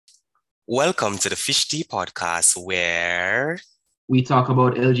Welcome to the Fish Tea Podcast, where We talk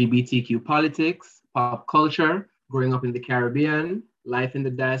about LGBTQ politics, pop culture, growing up in the Caribbean, life in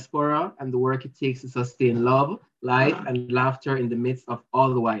the diaspora, and the work it takes to sustain love, life, and laughter in the midst of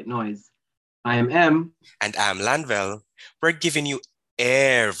all the white noise. I am M. and I'm Lanvel. We're giving you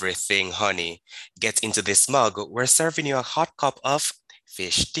everything, honey. Get into this mug. We're serving you a hot cup of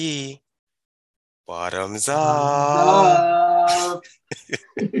fish tea. Bottoms Thumbs up. up.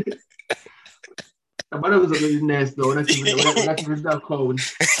 The bottom is really nice though. We're not even that count.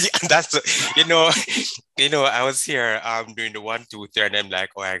 Yeah, I was here doing the 1, 2, 3, and I'm like,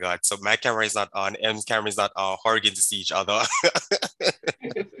 oh my god. So my camera is not on, M's camera is not on, horrible to see each other.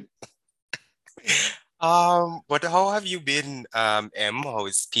 But how have you been, M? How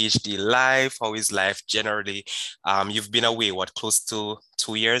is PhD life? How is life generally? You've been away, what, close to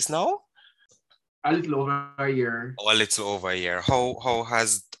 2 years now? A little over a year. Or a little over a year. How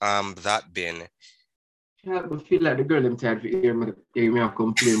has that been? Yeah, I feel like the girl I'm tired of hear me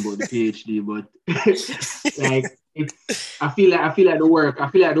complain about the PhD, but like it's I feel like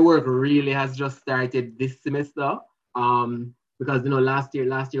the work really has just started this semester. Because last year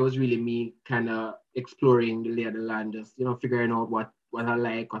was really me kind of exploring the lay of the land, just figuring out what I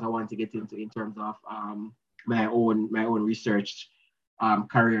like, what I want to get into in terms of my own research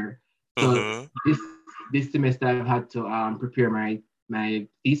career. So Mm-hmm. this semester I've had to prepare my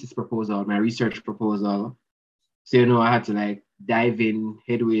thesis proposal, my research proposal. So I had to like dive in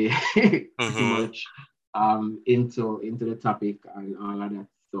headway pretty Mm-hmm. much into the topic and all of that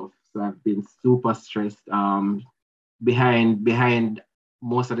stuff. So I've been super stressed behind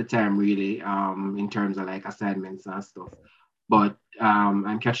most of the time really in terms of like assignments and stuff. But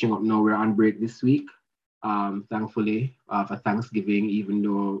I'm catching up now. We're on break this week. Thankfully for Thanksgiving, even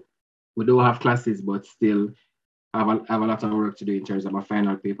though we don't have classes, but still have a lot of work to do in terms of my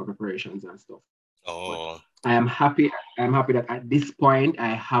final paper preparations and stuff. But Oh, I am happy. I'm happy that at this point I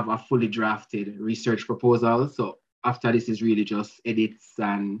have a fully drafted research proposal. So after this is really just edits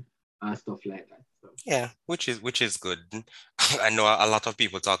and stuff like that. So yeah, which is good. I know a lot of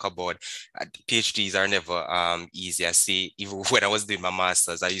people talk about PhDs are never easy. I see even when I was doing my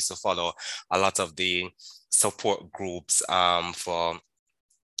master's, I used to follow a lot of the support groups for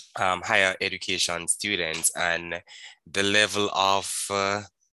higher education students, and the level of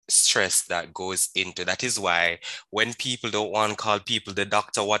stress that goes into that is why when people don't want to call people the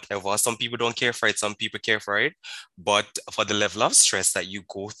doctor, whatever, some people don't care for it, some people care for it. But for the level of stress that you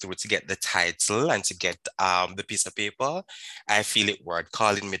go through to get the title and to get the piece of paper, I feel it worth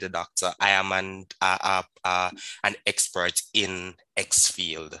calling me the doctor. I am an expert in X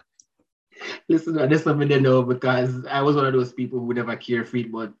field. listen, that's something they know because I was one of those people who would never care for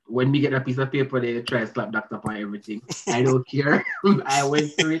it. But when we get a piece of paper, they try to slap doctor upon everything. I don't care. I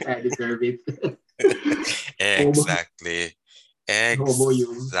went through it. I deserve it. How Exactly. about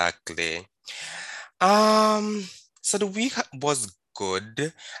you? Exactly. Um, so the week was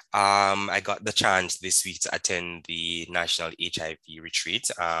good. I got the chance this week to attend the National HIV Retreat,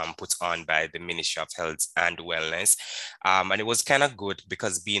 put on by the Ministry of Health and Wellness. And it was kind of good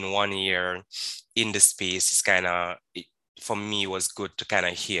because being 1 year in the space is for me, was good to kind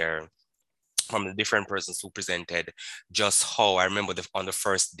of hear from the different persons who presented just how I remember on the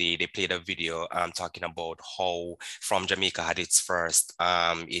first day they played a video talking about how from Jamaica had its first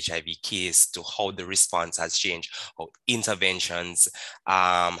HIV case to how the response has changed, how interventions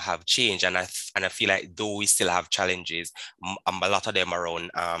have changed, and I feel like though we still have challenges, a lot of them around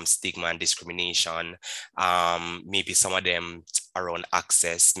stigma and discrimination, maybe some of them around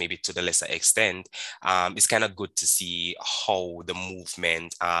access, maybe to the lesser extent. It's kind of good to see how the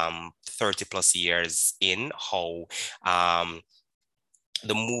movement, 30 plus years in, how um,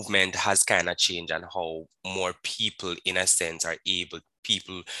 the movement has kind of changed and how more people, in a sense, are able,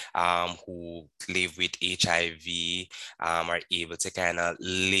 people who live with HIV are able to kind of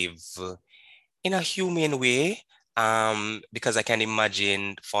live in a humane way. Because I can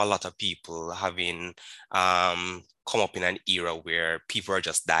imagine for a lot of people having come up in an era where people are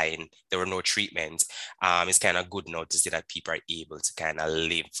just dying, there were no treatments. It's kind of good now to see that people are able to kind of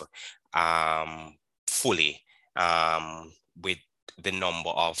live fully with the number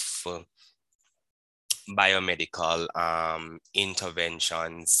of biomedical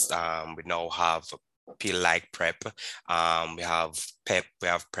interventions. We now have pill like PrEP. We have PEP, we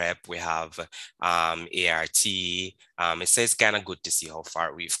have PrEP, we have ART. It says kind of good to see how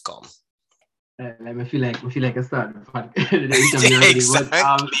far we've come. Like I feel like I started the interview Yeah, already. But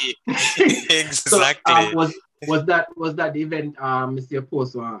exactly. so Exactly. was that the event Mr.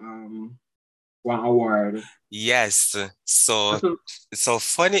 Post one award. Yes. So So, so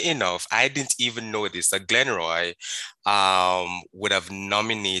funny enough, I didn't even know this. That Glenroy would have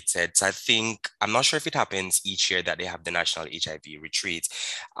nominated. So I think I'm not sure if it happens each year that they have the National HIV retreat.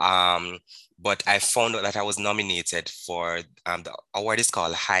 Um, but I found out that I was nominated for the award is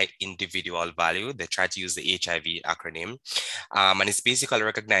called High Individual Value. They try to use the HIV acronym. And it's basically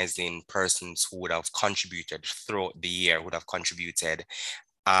recognizing persons who would have contributed throughout the year, would have contributed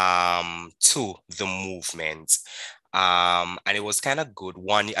to the movement. And it was kind of good.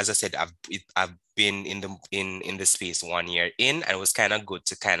 One, as I said, I've been in the space 1 year in, and it was kind of good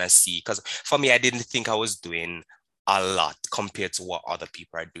to kind of see, because for me, I didn't think I was doing a lot compared to what other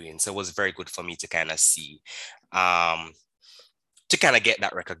people are doing. So it was very good for me to kind of see, to kind of get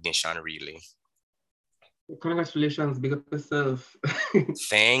that recognition, really. congratulations, big up yourself.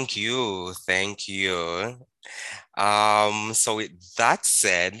 Thank you. Thank you. So with that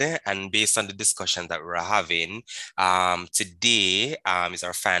said, and based on the discussion that we're having, today is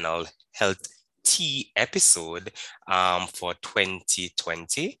our final health tea episode for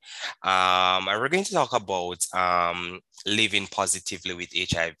 2020. And we're going to talk about living positively with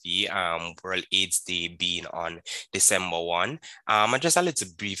HIV, World AIDS Day being on December 1. And just a little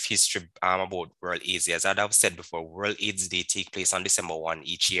brief history about World AIDS Day. As I've said before, World AIDS Day takes place on December 1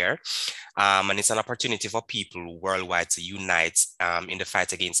 each year. And it's an opportunity for people worldwide to unite in the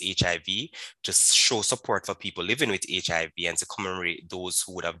fight against HIV, to show support for people living with HIV, and to commemorate those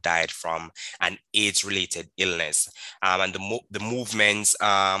who would have died from an AIDS-related illness. And the movement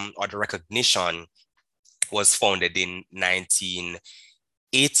or the recognition was founded in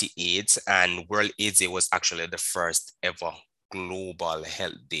 1988, and World AIDS Day was actually the first ever global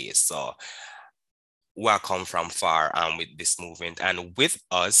health day. So welcome from far with this movement. And with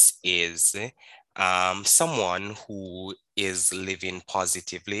us is someone who is living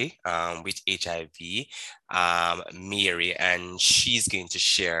positively with HIV, Mary, and she's going to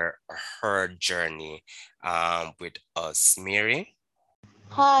share her journey with us. Mary?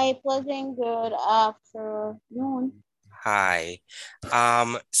 Hi, pleasant good afternoon. Hi.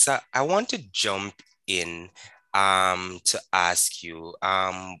 So I want to jump in to ask you,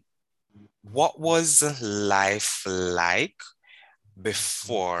 what was life like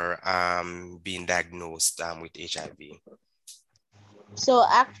before being diagnosed with HIV? So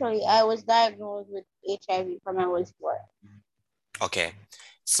actually, I was diagnosed with HIV from I was born. Okay.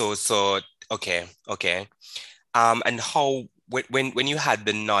 So okay, okay. And how when you had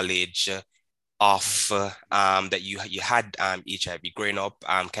the knowledge of that you had HIV growing up,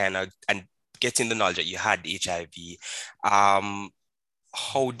 kind of, and getting the knowledge that you had HIV,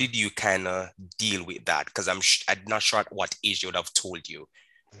 how did you kind of deal with that? Because I'm not sure at what age they would have told you.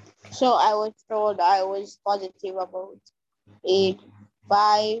 So I was told I was positive about age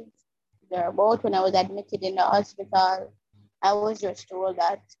 5, thereabout, when I was admitted in the hospital. I was just told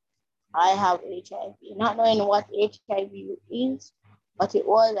that I have HIV, not knowing what HIV is, but it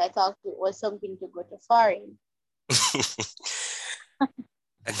was, I thought it was something to go to foreign.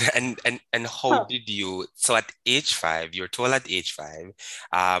 And how did you, so at age 5, you're told at age 5,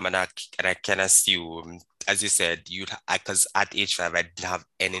 and I can assume, as you said, because at age 5 I didn't have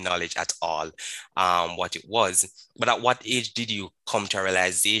any knowledge at all what it was. But at what age did you come to a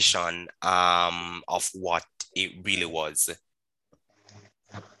realization of what it really was?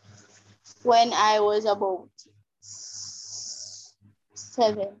 When I was about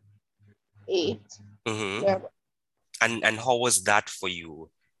 7, 8. Mm-hmm. Yeah. And how was that for you?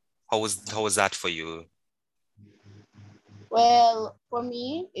 How was that for you? Well, for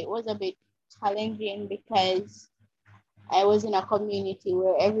me, it was a bit challenging because I was in a community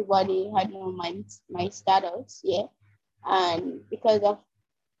where everybody had known my status, yeah. And because of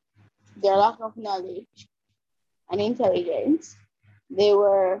their lack of knowledge and intelligence, they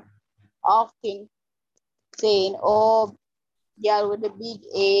were often saying, oh, girl with the big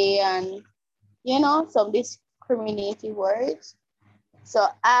A, and, some discriminating words. So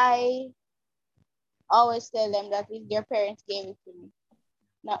I always tell them that if their parents gave it to me,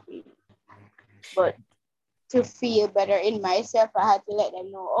 not really. But to feel better in myself, I had to let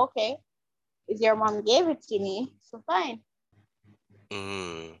them know, okay, if your mom gave it to me, so fine.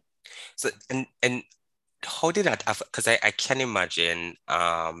 So and how did that affect? Because I can imagine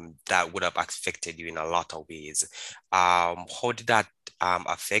that would have affected you in a lot of ways. How did that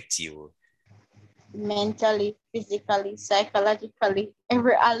affect you? Mentally, physically, psychologically,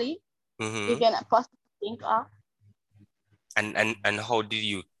 every alley you can possibly think of. And how did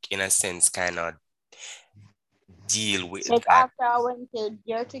you, in a sense, kind of deal with So that? after I went to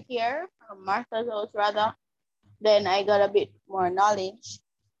year to year, or master's house rather, then I got a bit more knowledge.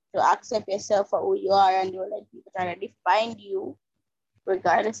 to accept yourself for who you are, and don't let people try to define you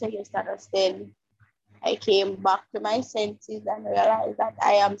regardless of your status. Then I came back to my senses and realized that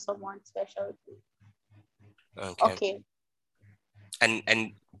I am someone special too. Okay. Okay.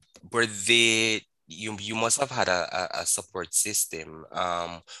 And were they you must have had a support system.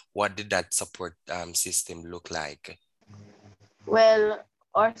 What did that support system look like? Well,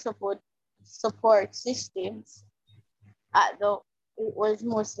 our support systems it was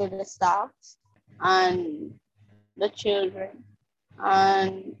mostly the staff and the children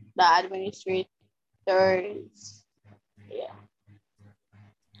and the administrators. Yeah.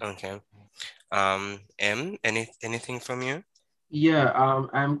 Okay. Anything from you? Yeah,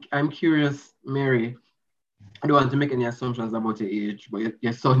 I'm curious, Mary. I don't want to make any assumptions about your age, but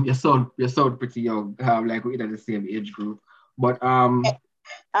you sound pretty young. Like we're in the same age group. But I'm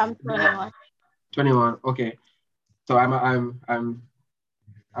 21. 21. Okay. So I'm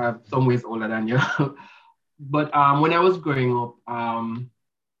some ways older than you. But when I was growing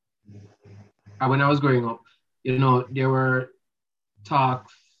up, there were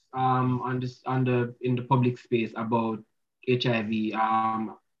talks in the public space about HIV.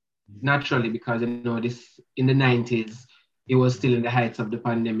 Naturally, because this in the 90s, it was still in the heights of the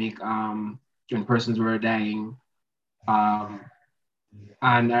pandemic. When persons were dying.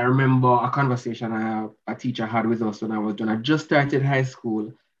 And I remember a conversation a teacher had with us when I just started high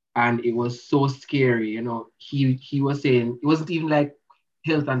school, and it was so scary. He was saying it wasn't even like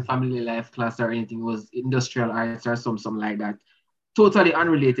health and family life class or anything. It was industrial arts or something like that, totally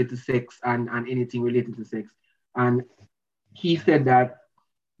unrelated to sex and anything related to sex. And he said that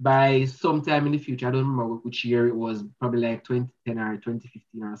by sometime in the future, I don't remember which year it was, probably like 2010 or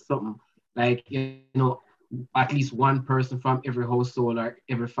 2015 or something, like, at least one person from every household or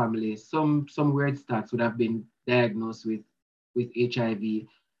every family, some weird stats would have been diagnosed with HIV.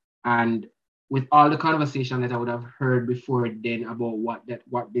 And with all the conversation that I would have heard before then about what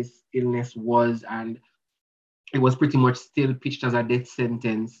this illness was, and it was pretty much still pitched as a death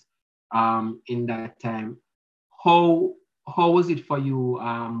sentence in that time. How how was it for you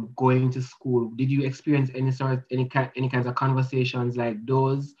going to school? Did you experience any kinds of conversations like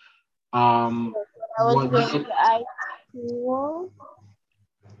those? I was What going did to it, high school.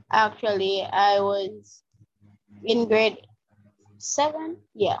 Actually, I was in grade 7.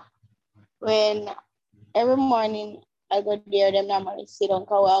 Yeah. When every morning I go there, them normally sit down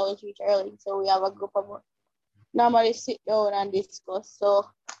because we always reach early. So we have a group of normally sit down and discuss. So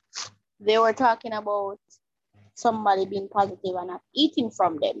they were talking about somebody being positive and not eating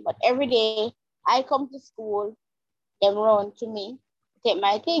from them. But every day I come to school, them run to me, take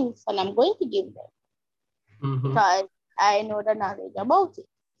my things, and I'm going to give them Mhm. because I know the knowledge about it.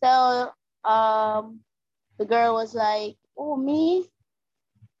 So the girl was like, "Oh, me,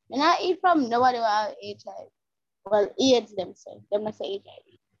 when I eat from nobody will have HIV. Well, AIDS themselves. Them not say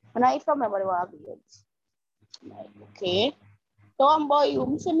HIV. When I eat from nobody will have AIDS." I'm like, okay. So I'm boy,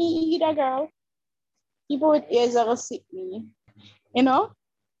 you say me eat a girl. People with AIDS are gonna sit me, you know?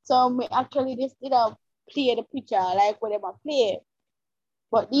 So me actually just did a play the picture like what I play.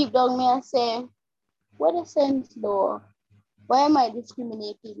 But deep down me I say, what a sense though. Why am I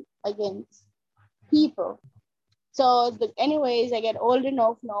discriminating against people? So anyways, I get old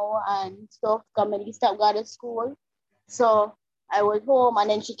enough now and stuff comedy stuff got to school. So I was home and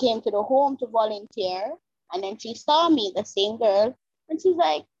then she came to the home to volunteer. And then she saw me, the same girl, and she's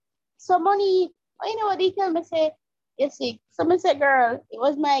like, so money, oh, you know what they tell me say, you're sick. Someone said, girl, it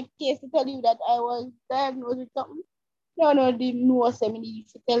was my case to tell you that I was diagnosed with something. No, didn't know what I need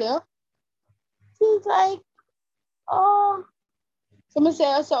to tell you. She's like, oh, someone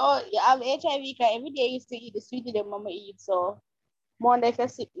said, so oh, you have HIV because every day you used to eat the sweetie that mama eat. So more like a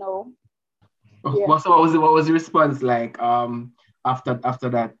sick now. Yeah. What was the response like after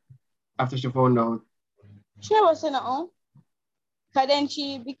that, after she found out? She was saying, oh, because then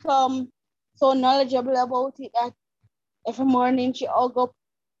she become so knowledgeable about it that every morning she hug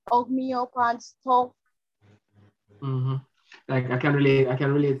me up and stuff. Mm-hmm. Like I can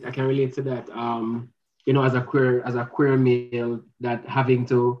relate to that. As a queer male, that having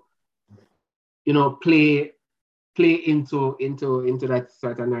to play into that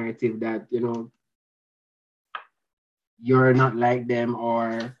certain narrative that you're not like them,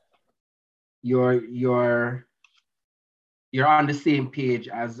 or you're you're you're on the same page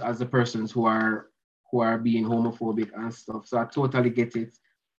as the persons who are being homophobic and stuff. So I totally get it.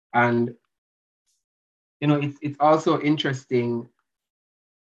 And it's also interesting,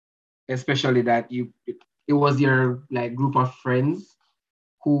 especially that it was your like group of friends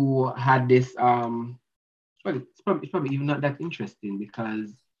who had this well, it's probably even not that interesting,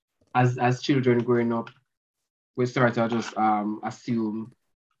 because as children growing up, we start to just assume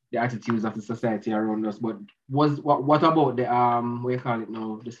the attitudes of the society around us. But what about the what you call it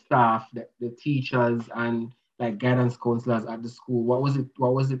now, the staff, the teachers and like guidance counselors at the school? What was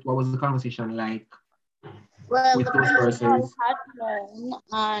the conversation like Well, with the those principal persons? had known,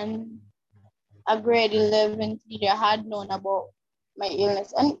 and a grade 11 teacher had known about my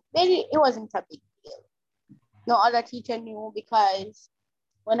illness, and it wasn't a big deal. No other teacher knew because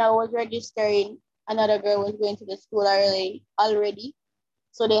when I was registering, another girl was going to the school already,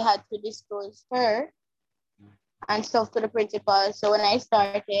 so they had to disclose her and stuff to the principal. So when I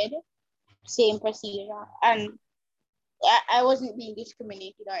started, same procedure, and I wasn't being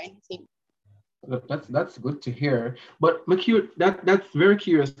discriminated or anything. That's good to hear. But that's very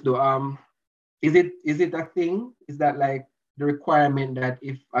curious though. Is it a thing? Is that like the requirement that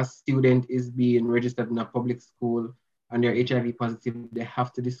if a student is being registered in a public school and they're HIV positive, they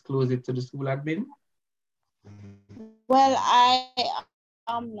have to disclose it to the school admin? Well,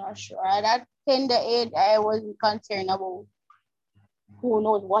 I'm not sure. At that tender age, I wasn't concerned about who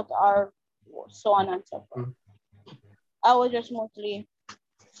knows what or so on and so forth. Mm. I was just mostly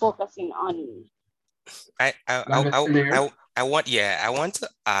focusing on me. Long as you're there. I want to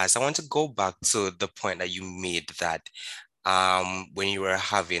ask, I want to go back to the point that you made that when you were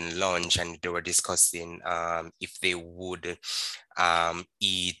having lunch and they were discussing if they would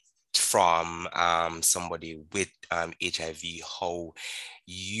eat from somebody with HIV, how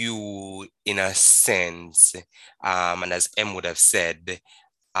you, in a sense, and as M would have said,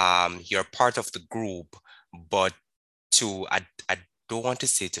 you're part of the group, but I don't want to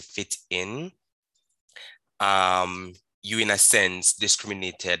say to fit in, you in a sense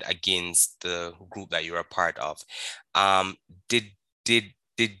discriminated against the group that you're a part of. Um, did did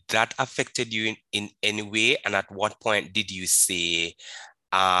did that affected you in any way? And at what point did you say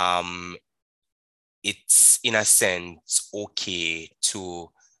um it's in a sense okay to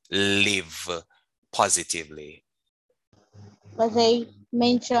live positively? As I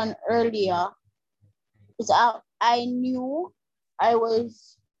mentioned earlier, is I knew I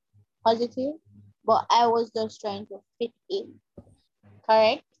was positive, but I was just trying to fit in.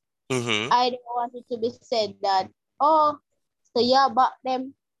 Correct? Mm-hmm. I don't want it to be said that, oh, so yeah, but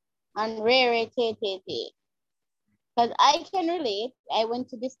them and rare because I can relate. I went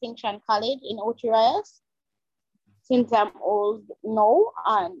to Distinction College in Ochiras since I'm old now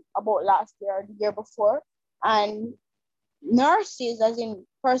and about last year or the year before. And nurses, as in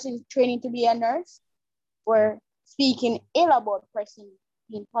person training to be a nurse, were speaking ill about person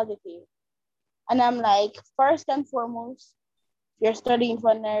being positive. And I'm like, first and foremost, you're studying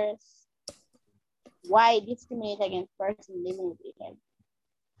for nurse, why discriminate against person living with HIV?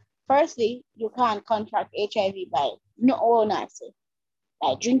 Firstly, you can't contract HIV by no nurses,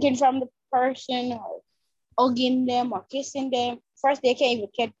 by drinking from the person or hugging them or kissing them. First, they can't even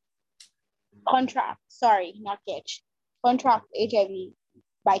get contract HIV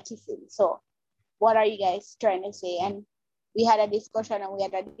by kissing. So what are you guys trying to say? And we had a discussion and we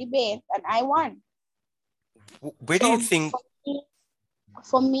had a debate and I won. Where do you think?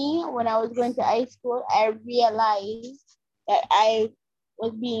 For me, when I was going to high school, I realized that I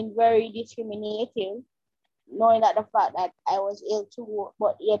was being very discriminative, knowing that the fact that I was ill too,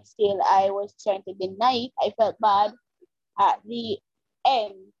 but yet still I was trying to deny it. I felt bad at the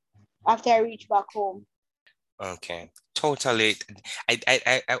end after I reached back home. Okay, totally.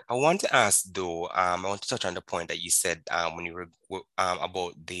 I want to ask though. I want to touch on the point that you said when you were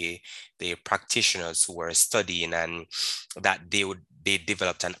about the practitioners who were studying and that they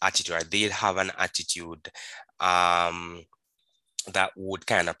developed an attitude, or they have an attitude that would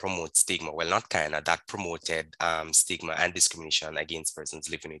kind of promote stigma. Well, not kind of, that promoted stigma and discrimination against persons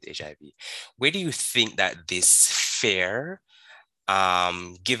living with HIV. Where do you think that this fair,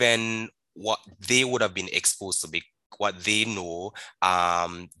 given what they would have been exposed to, be what they know,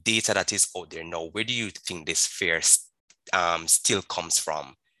 data that is out there now, where do you think this fear still comes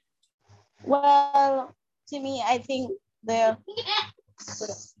from? Well, to me, I think the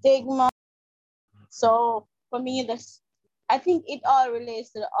stigma. So for me, I think it all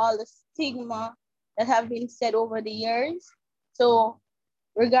relates to all the stigma that have been said over the years. So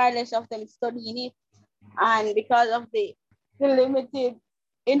regardless of them studying it, and because of the limited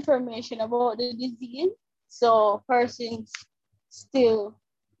information about the disease, so persons still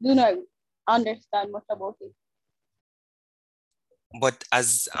do not understand much about it. But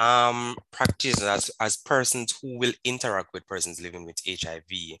as practitioners, as persons who will interact with persons living with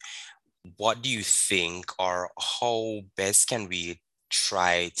HIV, what do you think, or how best can we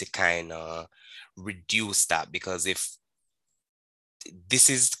try to kind of reduce that? Because if this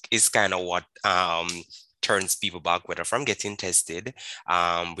is kind of what turns people back, whether from getting tested,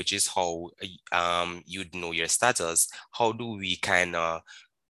 which is how you'd know your status. How do we kind of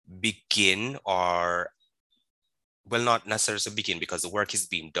begin, or well, not necessarily begin because the work is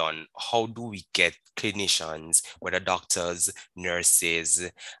being done. How do we get clinicians, whether doctors,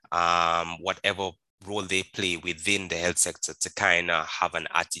 nurses, whatever role they play within the health sector, to kind of have an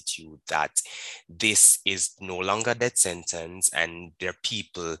attitude that this is no longer death sentence and there are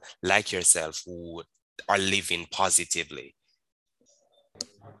people like yourself who are living positively?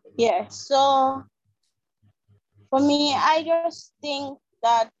 Yeah. So for me, I just think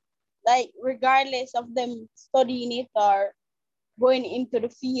that, like, regardless of them studying it or going into the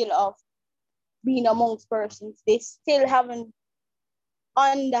field of being amongst persons, they still haven't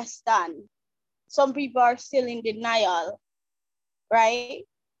understand. Some people are still in denial, right?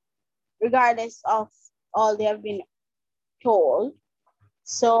 Regardless of all they have been told.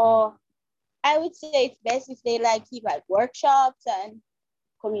 So I would say it's best if they like keep like workshops and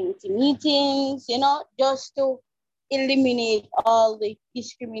community meetings, just to eliminate all the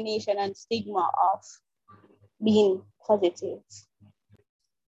discrimination and stigma of being positive.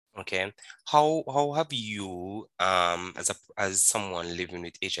 Okay. How have you as someone living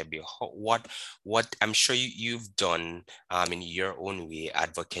with HIV, what I'm sure you've done in your own way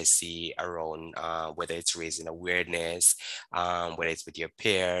advocacy around whether it's raising awareness, whether it's with your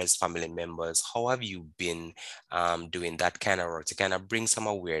peers, family members. How have you been doing that kind of work to kind of bring some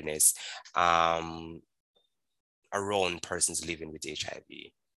awareness around persons living with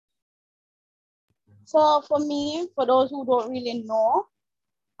HIV? So for me, for those who don't really know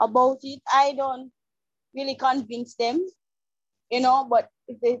about it, I don't really convince them, but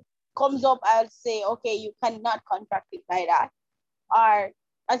if it comes up, I'll say, okay, you cannot contract it by that. Or,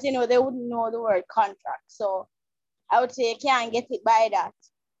 as you know, they wouldn't know the word contract. So I would say you can't get it by that.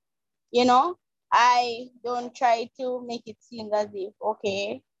 I don't try to make it seem as if,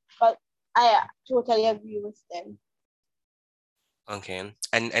 okay, but I totally agree with them. Okay.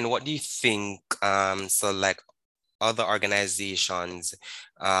 And what do you think so like other organizations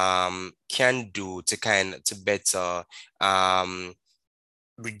can do to to better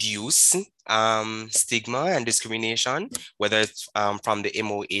reduce stigma and discrimination, whether it's from the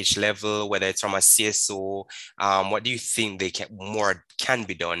MOH level, whether it's from a CSO? What do you think more can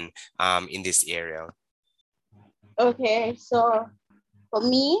be done in this area? Okay, so for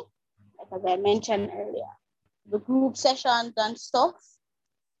me, like as I mentioned earlier, the group sessions and stuff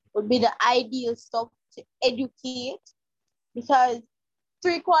would be the ideal stuff to educate, because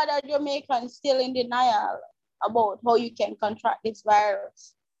 3/4 Jamaicans still in denial about how you can contract this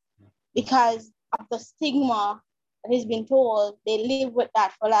virus because of the stigma that has been told. They live with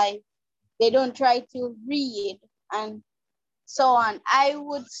that for life. They don't try to read and so on. I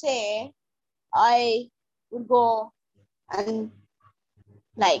would say I would go and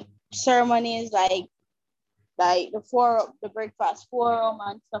like ceremonies like the forum, the breakfast forum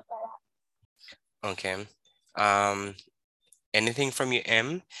and stuff like that. Okay. Anything from you,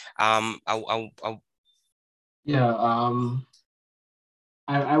 M? Yeah.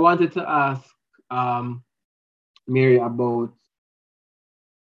 I wanted to ask Mary about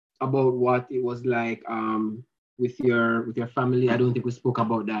what it was like with your family. I don't think we spoke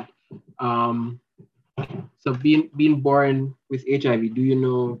about that. So being born with HIV, do you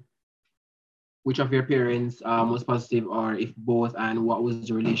know which of your parents was positive, or if both, and what was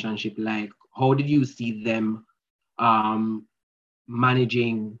the relationship like? How did you see them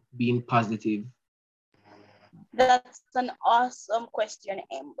managing being positive? That's an awesome question,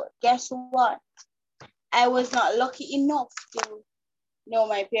 Amber. Guess what? I was not lucky enough to know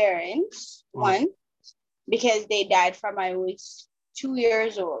my parents, one, because they died from I was 2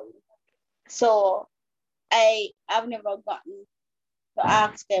 years old. So I have never gotten to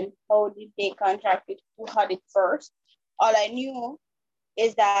ask them how did they contract it, who had it first. All I knew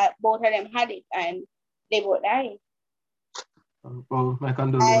is that both of them had it and they both died. Oh, my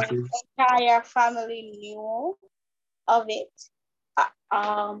condolences. My entire family knew of it.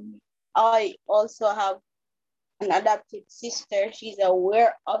 I also have an adopted sister. She's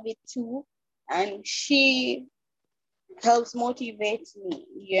aware of it too, and she helps motivate me.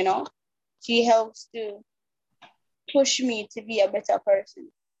 She helps to push me to be a better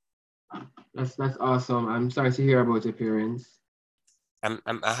person. That's awesome. I'm sorry to hear about your parents.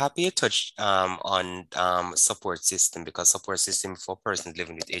 I'm happy you touched on support system, because support system for persons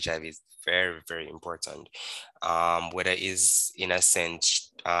living with HIV is very, very important. Whether it is in a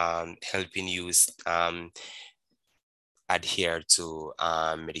sense helping you adhere to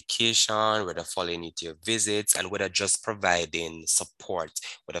medication, whether following it to your visits, and whether just providing support,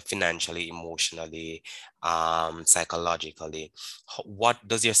 whether financially, emotionally, psychologically. What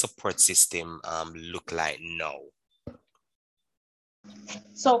does your support system look like now?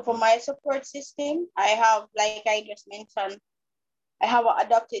 So for my support system, I have, like I just mentioned, I have an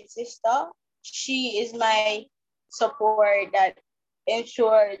adopted sister. She is my support that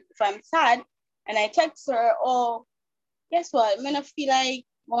ensures if I'm sad and I text her, oh, guess what? I'm gonna feel like I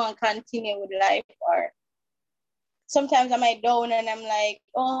want to continue with life. Or sometimes I might down and I'm like,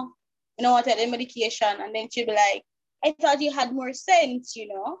 oh, you know what, I take the medication. And then she'll be like, I thought you had more sense, you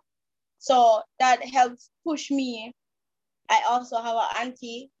know? So that helps push me. I also have an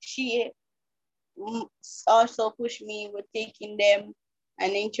auntie. She also pushed me with taking them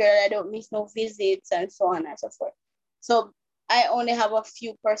and ensure I don't miss no visits and so on and so forth. So I only have a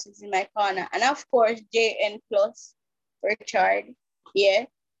few persons in my corner. And of course, JN plus Richard, yeah,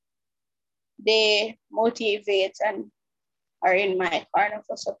 they motivate and are in my corner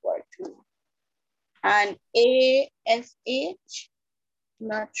for support too. And AFH,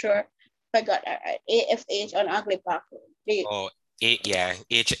 not sure if I got that right. AFH on Ugly Park Road. Oh, yeah,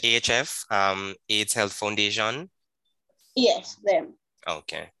 AHF, AIDS Health Foundation. Yes, them.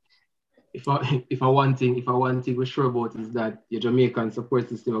 Okay. If I one thing we're sure about is that your Jamaican support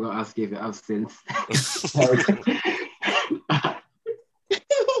system are gonna ask you if you have sense.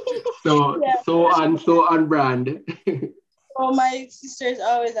 So on brand. So my sister's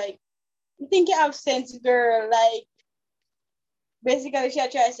always like, you think you have sense, girl? Like, basically, she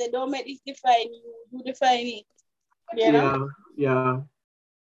try to say, don't make this define you, you define it. You know? Yeah.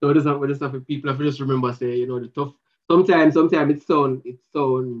 So this stuff people have to just remember, say, you know, the tough. Sometimes it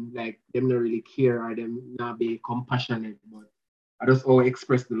sound like them not really care or them not be compassionate, but I just always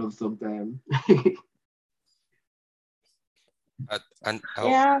express the love sometimes. I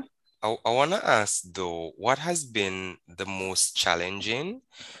want to ask though, what has been the most challenging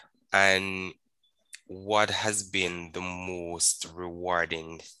and what has been the most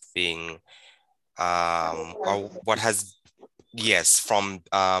rewarding thing, or what has, yes, from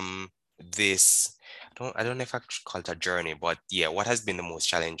this, I don't know if I should call it a journey, but yeah, what has been the most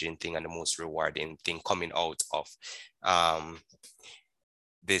challenging thing and the most rewarding thing coming out of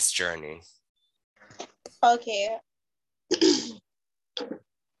this journey? Okay.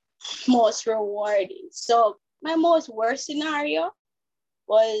 Most rewarding. So my most worst scenario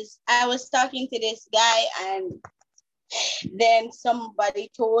was I was talking to this guy and then somebody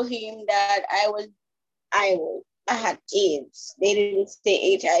told him that I had AIDS. They didn't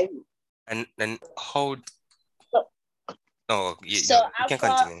say HIV. And how? You can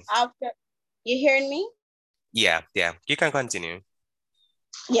continue. After you hearing me? Yeah, you can continue.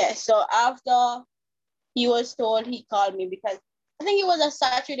 Yeah, so after he was told, he called me because I think it was a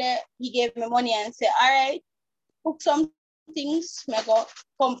Saturday. He gave me money and said, all right, cook some things, I go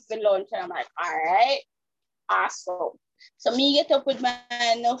come for lunch. And I'm like, all right, awesome. So me get up with my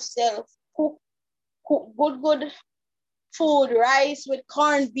enough self, cook good food, rice with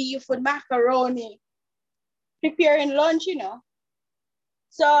corned beef with macaroni, preparing lunch, you know.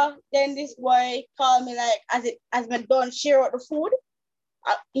 So then this boy called me like as my done share out the food.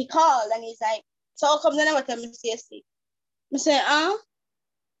 He called and he's like, so how come they never tell me stay sick? I say,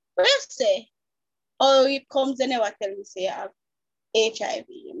 what you say? Oh, it comes they never tell me say I have HIV.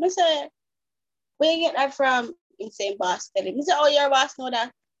 I say, where you get that from? Him saying boss tell him. I say, oh, your boss know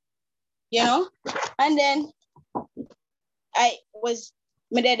that. You know? And then I was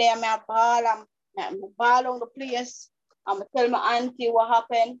me there, I'm ball on the place. I'm tell my auntie what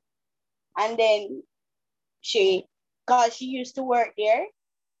happened. And then cause she used to work there.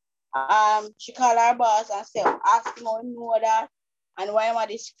 She called her boss and said, ask him how he know that and why am I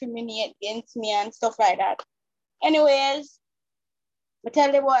discriminate against me and stuff like that. Anyways, I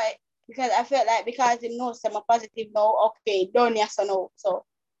tell the boy, because I felt like because he knows I'm a positive now, okay, done yes or no. So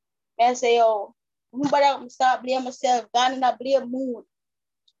I say, yo, I start blame myself, gone in a blame mood.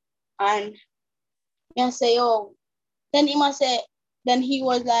 And I say, yo, then he must say, then he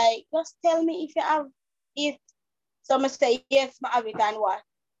was like, just tell me if you have it. So I say, yes, I have it, and what?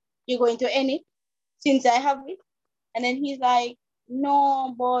 You're going to end it since I have it? And then he's like,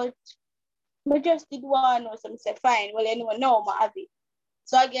 no, but I just did one or something. Say, fine, well, anyone know I have it.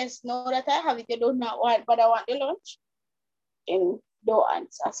 So I guess now that I have it, you don't not want, but I want the lunch. And don't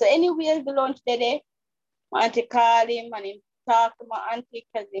answer. So anyway, the lunch day, my auntie call him and he talk to my auntie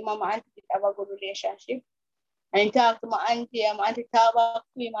because the mama auntie have a good relationship. And he talk to my auntie and my auntie talk back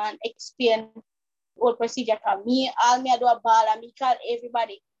to him and explain what procedure for me. All me I do a ball and me call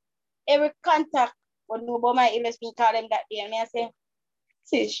everybody. Every contact But no, but my illness me call them that day, and I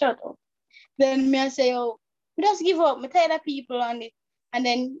say, shut up. Then me I say, oh, we just give up. Me tired of people on it. And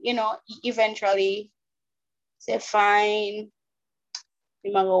then, he eventually say, fine.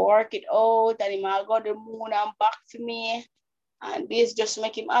 He might go work it out, and he might go to the moon and back for me. And this just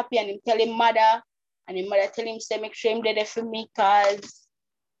make him happy, and him tell him mother, and his mother tell him, say, make sure him there for me, cause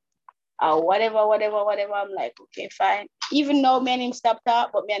whatever. I'm like, okay, fine. Even though me and him stop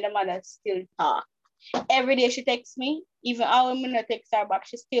talk, but me and the mother still talk. Every day she texts me, even I'm gonna text her back,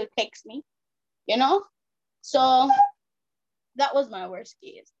 she still texts me, So that was my worst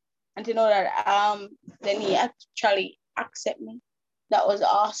case. And to know that then he actually accept me. That was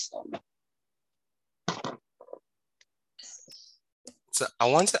awesome. So I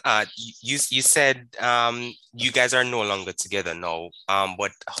want to add, you said you guys are no longer together now.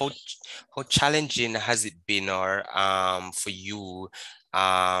 But how challenging has it been, or for you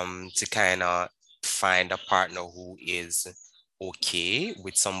to kind of find a partner who is okay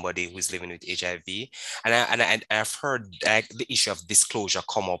with somebody who's living with HIV? And I've heard like the issue of disclosure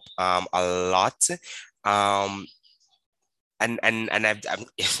come up a lot. And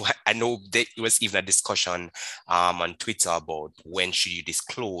I know there was even a discussion on Twitter about when should you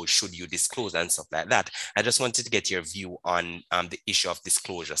disclose, and stuff like that. I just wanted to get your view on the issue of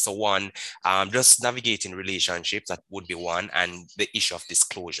disclosure. So one, just navigating relationships, that would be one, and the issue of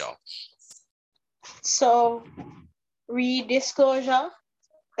disclosure. So disclosure,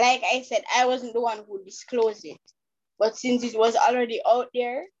 like I said, I wasn't the one who disclosed it. But since it was already out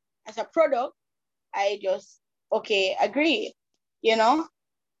there as a product, I just agree.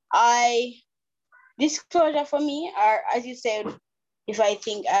 Disclosure for me, or as you said, if I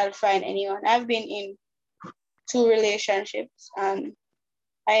think I'll find anyone. I've been in 2 relationships, and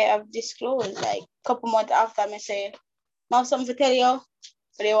I have disclosed like a couple months after me say, I have something to tell you,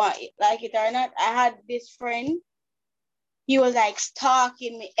 so they want it, like it or not. I had this friend, he was like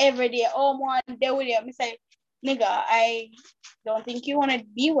stalking me every day. Oh, one day with you. I say, nigga, I don't think you want to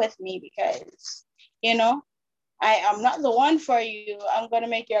be with me because, I am not the one for you. I'm going to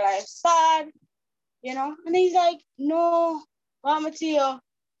make your life sad, And he's like, no, I'm going to tell you,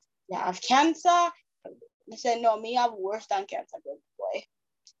 you have cancer. I said, no, me have worse than cancer, good boy. I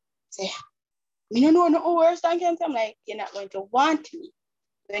say, me no worse than cancer. I'm like, you're not going to want me.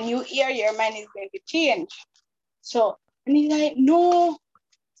 When you hear, your mind is going to change. So, and he's like, no.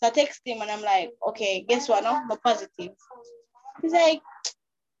 So I text him and I'm like, okay, guess what? No, I'm positive. He's like,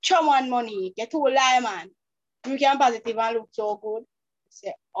 chum on money, get to a lie, man. You can positive and look so good. I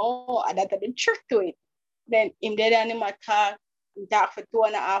say, oh, I got the trick to it. Then him dead and him attack for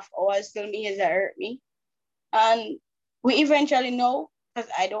 2.5 hours till me has hurt me. And we eventually know,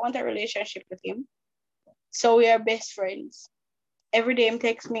 because I don't want a relationship with him. So we are best friends. Every day him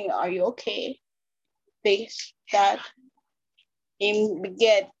text me, are you okay? This, that. Him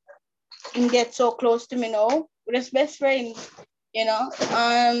get so close to me now. We're just best friends,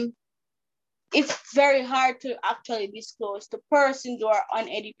 It's very hard to actually disclose to persons who are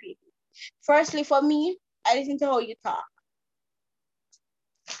uneducated. Firstly, for me, I listen to how you talk.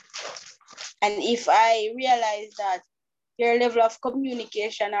 And if I realize that your level of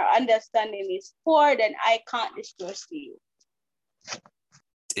communication or understanding is poor, then I can't disclose to you.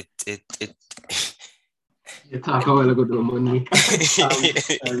 You talk a while ago to Monique.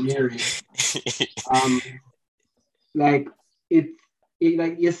 Like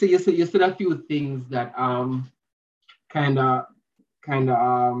like you said a few things that kind of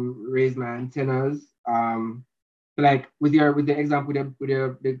raise my antennas. Like with the example with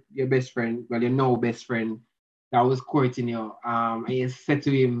your best friend, well, your best friend that was courting you, and you said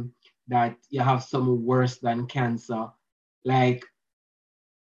to him that you have something worse than cancer. Like,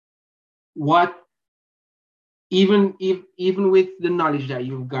 what? Even with the knowledge that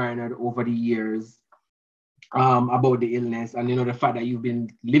you've garnered over the years about the illness, and the fact that you've been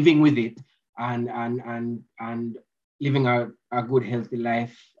living with it and living a good healthy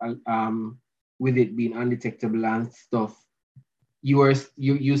life with it being undetectable and stuff, you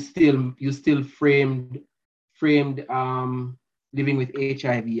still framed living with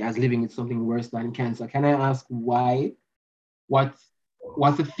HIV as living with something worse than cancer. Can I ask why? What's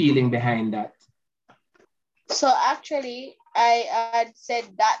the feeling behind that? So actually, I had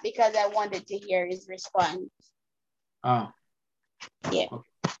said that because I wanted to hear his response. Oh. Yeah.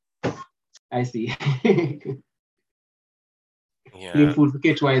 Okay. I see. Yeah. Playing food for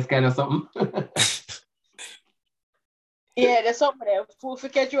catch wise kind of something. Yeah, there's something there. Food for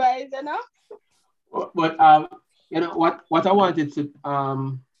catch wise, But what I wanted to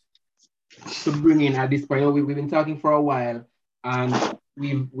bring in at this point, we've been talking for a while, and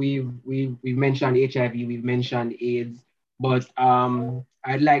we've mentioned HIV, we've mentioned AIDS, but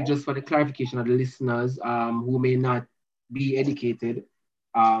I'd like, just for the clarification of the listeners who may not be educated,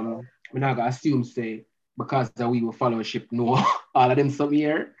 we're not gonna assume say because that we will followership know all of them some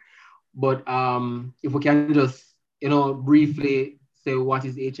here. But if we can just, briefly say what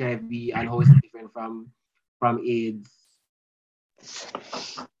is HIV and how it's different from AIDS.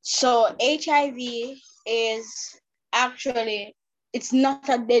 So HIV is actually, it's not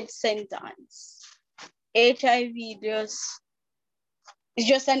a death sentence. HIV it's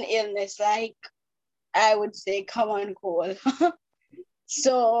just an illness, like I would say common cold.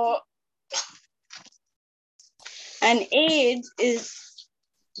 So, and AIDS is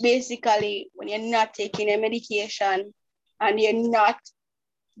basically when you're not taking a medication and you're not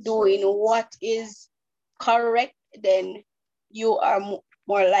doing what is correct, then you are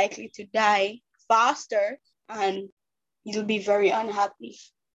more likely to die faster and you'll be very unhappy.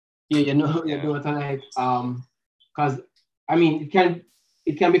 Yeah, you know what I like. Because I mean,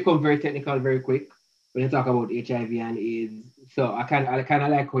 it can become very technical very quick when you talk about HIV and AIDS. So I kind of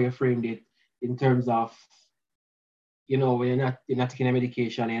like how you framed it in terms of, when you're not taking a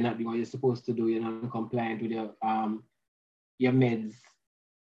medication and you're not doing what you're supposed to do, you're not compliant with your meds.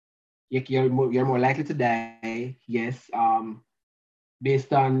 You're more likely to die. Yes.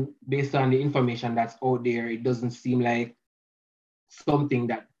 Based on the information that's out there, it doesn't seem like something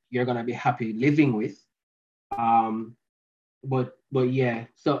that you're gonna be happy living with. Um, but yeah,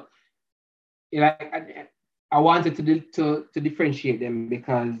 so like I wanted to differentiate them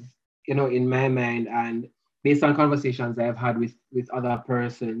because in my mind and based on conversations I've had with other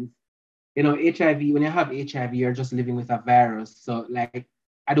persons, HIV, when you have HIV, you're just living with a virus. So like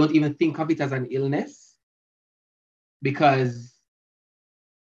I don't even think of it as an illness because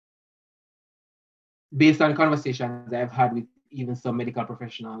based on conversations I've had with even some medical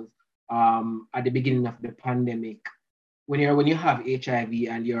professionals at the beginning of the pandemic, when you have HIV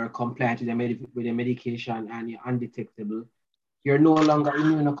and you're compliant with the medication and you're undetectable, you're no longer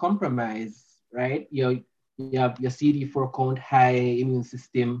immunocompromised, right? You have your CD4 count high, immune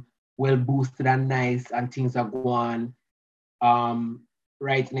system well boosted and nice, and things are going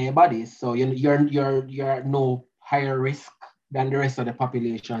right in your body. So you're no higher risk than the rest of the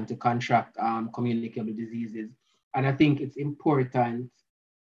population to contract communicable diseases. And I think it's important.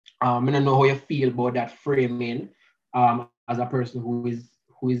 I don't know how you feel about that framing as a person who is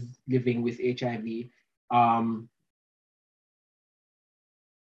living with HIV. Um,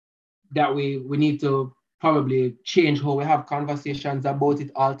 that we need to probably change how we have conversations about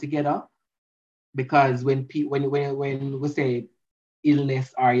it altogether. Because when we say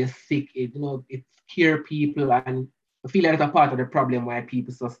illness or you're sick, it scare people, and I feel like it's a part of the problem why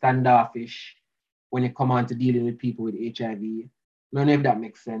people so standoffish when it come on to dealing with people with HIV. I don't know if that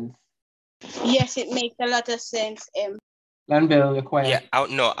makes sense. Yes, it makes a lot of sense. Lanbell, you're Yeah, quiet.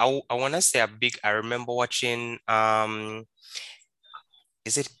 I want to say I remember watching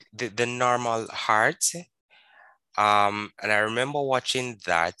is it the Normal Heart? And I remember watching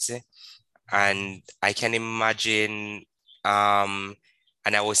that, and I can imagine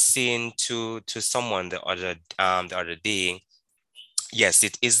and I was saying to someone the other day, yes,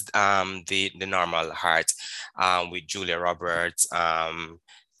 it is the Normal Heart with Julia Roberts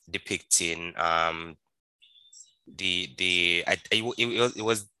depicting it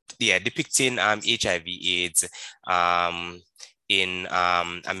was yeah, depicting HIV/AIDS in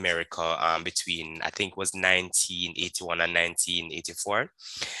America between, I think, was 1981 and 1984.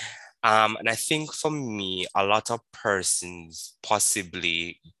 And I think for me, a lot of persons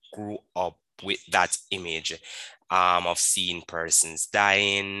possibly grew up with that image of seeing persons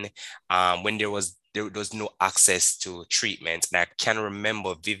dying when there was no access to treatment. And I can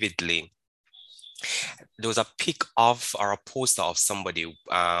remember vividly there was a pic of or a poster of somebody,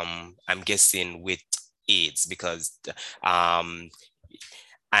 I'm guessing with AIDS, because um,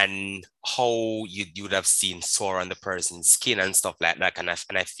 and how you would have seen sore on the person's skin and stuff like that.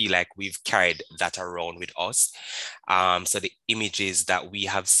 And I feel like we've carried that around with us. So the images that we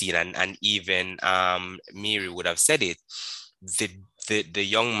have seen, and even Mary would have said it, the the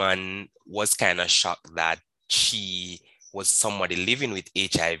young man was kind of shocked that she was somebody living with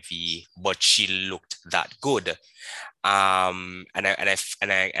HIV, but she looked that good. And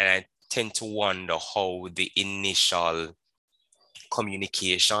I tend to wonder how the initial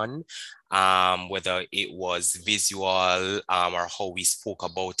communication, whether it was visual or how we spoke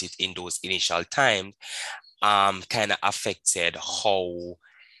about it in those initial times, kind of affected how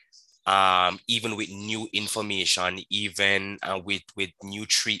even with new information, even with new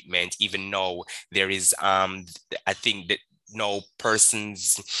treatment, even now there is I think that know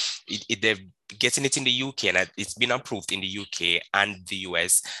persons, they've getting it in the UK, and it's been approved in the UK and the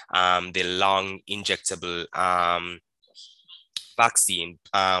US, the long injectable vaccine,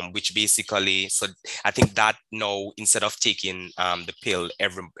 which basically, so I think that now instead of taking the pill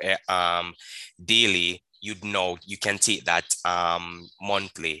every daily, you'd know you can take that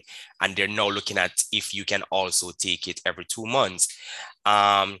monthly, and they're now looking at if you can also take it every 2 months.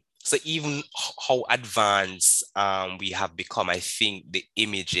 So even how advanced we have become, I think the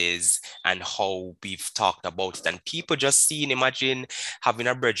images and how we've talked about it, and people just seeing, imagine having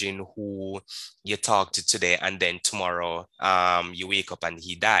a virgin who you talk to today and then tomorrow you wake up and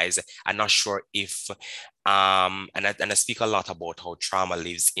he dies. I'm not sure if and I speak a lot about how trauma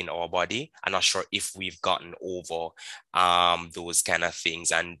lives in our body. I'm not sure if we've gotten over those kind of things,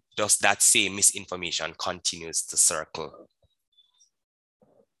 and just that same misinformation continues to circle.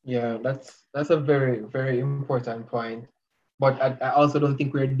 Yeah, that's a very, very important point. But I also don't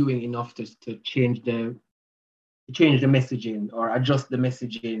think we're doing enough to change the messaging or adjust the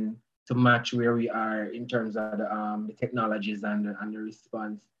messaging to match where we are in terms of the technologies and the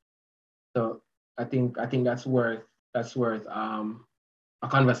response. So I think that's worth a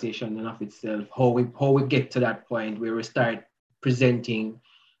conversation in of itself. How we get to that point where we start presenting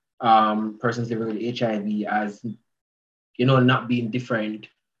persons living with HIV as not being different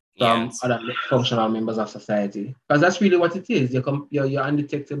from Yes. other functional members of society, because that's really what it is. You're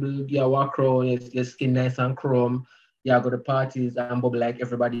undetectable. You walk around, your skin nice and chrome. You go to parties and bubble like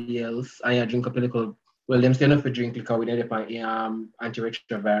everybody else, and you drink up a little. Well, them say enough to drink liquor with any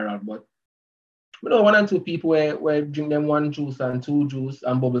antiretroviral, but one or two people where drink them one juice and two juice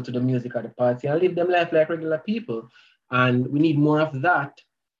and bubble to the music at the party and live them life like regular people. And we need more of that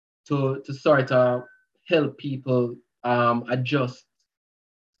to sort of help people adjust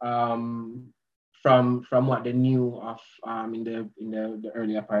um, from what they knew of in the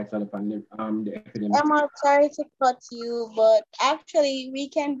earlier parts of the epidemic. I'm sorry to cut you, but actually we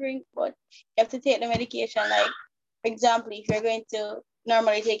can drink, but you have to take the medication. Like, for example, if you're going to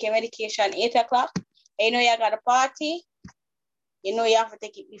normally take your medication 8 o'clock, and you know you got a party, you know you have to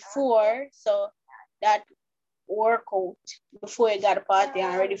take it before, so that work out before you got a party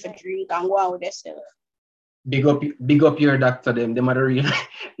and ready for drink and go out with yourself. Big up your doctor. Them are the real,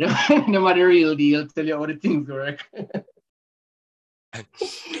 them are the real deal. Tell you how the things work.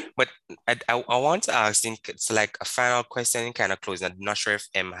 But I want to ask, it's like a final question, kind of closing. I'm not sure if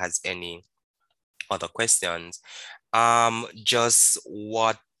M has any other questions. Just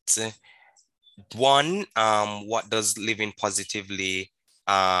what does living positively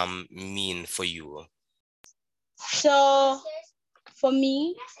mean for you? So for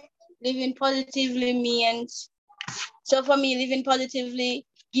me, living positively means, so for me, living positively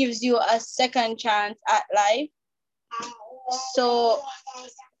gives you a second chance at life. So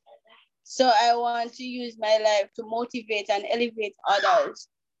I want to use my life to motivate and elevate others,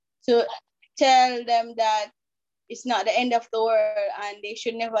 to tell them that it's not the end of the world and they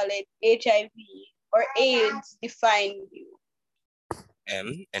should never let HIV or AIDS define you.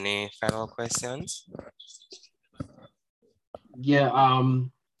 M, any final questions? Yeah,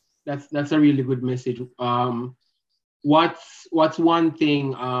 that's a really good message. What's one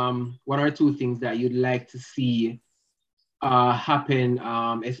or two things that you'd like to see happen,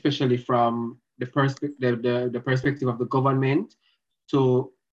 especially from the perspective of the government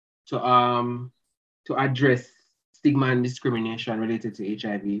to to um to address stigma and discrimination related to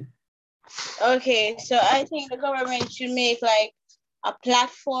HIV? Okay, so I think the government should make like a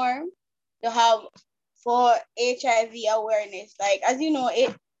platform to have for HIV awareness. Like, as you know,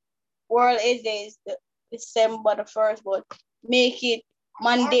 World AIDS Day is December the 1st, but make it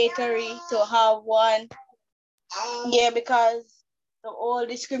mandatory to have one. Yeah, because the whole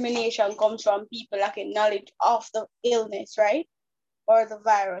discrimination comes from people lacking knowledge of the illness, right? Or the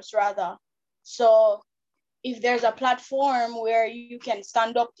virus, rather. So if there's a platform where you can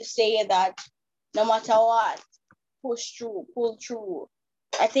stand up to say that no matter what, push through, pull through,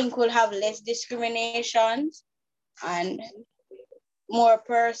 I think we'll have less discriminations and more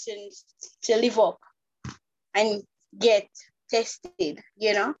persons to live up and get tested.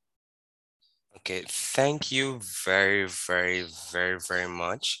 Okay, thank you very, very, very, very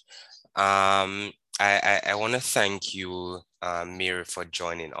much. I want to thank you, Mary, for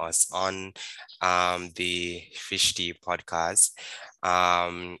joining us on the Fish Tea podcast.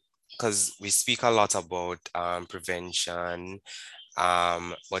 Because we speak a lot about prevention,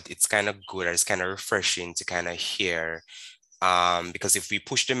 but it's kind of good, it's kind of refreshing to kind of hear, because if we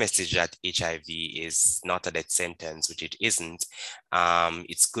push the message that HIV is not a death sentence, which it isn't,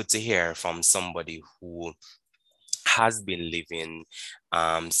 it's good to hear from somebody who has been living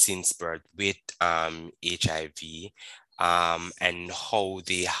since birth with HIV, and how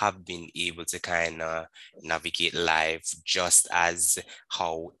they have been able to kind of navigate life just as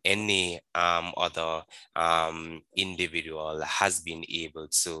how any other individual has been able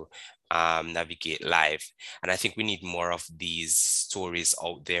to navigate life. And I think we need more of these stories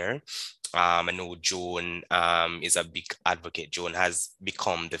out there. I know Joan is a big advocate. Joan has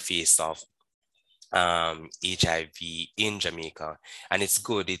become the face of HIV in Jamaica, and it's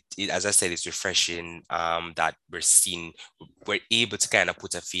good. As I said, it's refreshing that we're able to kind of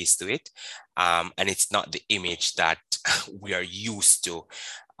put a face to it, and it's not the image that we are used to.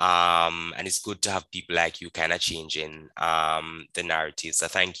 And it's good to have people like you kind of changing the narrative. So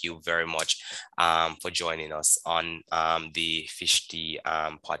thank you very much for joining us on the Fish Tea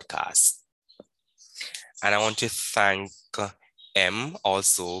podcast. And I want to thank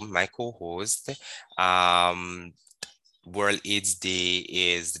also my co-host. World AIDS Day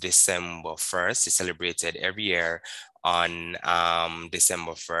is December 1st. It's celebrated every year on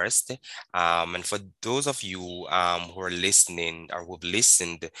December 1st. And for those of you who are listening or who've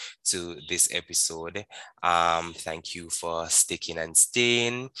listened to this episode, thank you for sticking and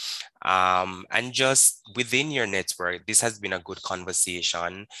staying. And just within your network, this has been a good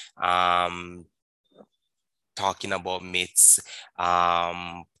conversation. Talking about myths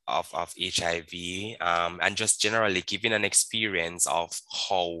of HIV, and just generally giving an experience of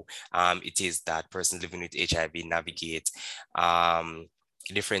how it is that persons living with HIV navigate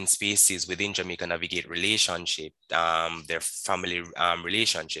different spaces within Jamaica, navigate relationship, their family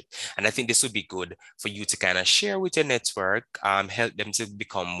relationship. And I think this would be good for you to kind of share with your network, help them to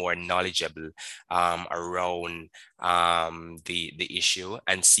become more knowledgeable around the issue,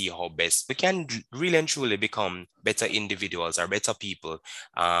 and see how best we can really and truly become better individuals or better people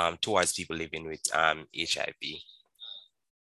towards people living with HIV.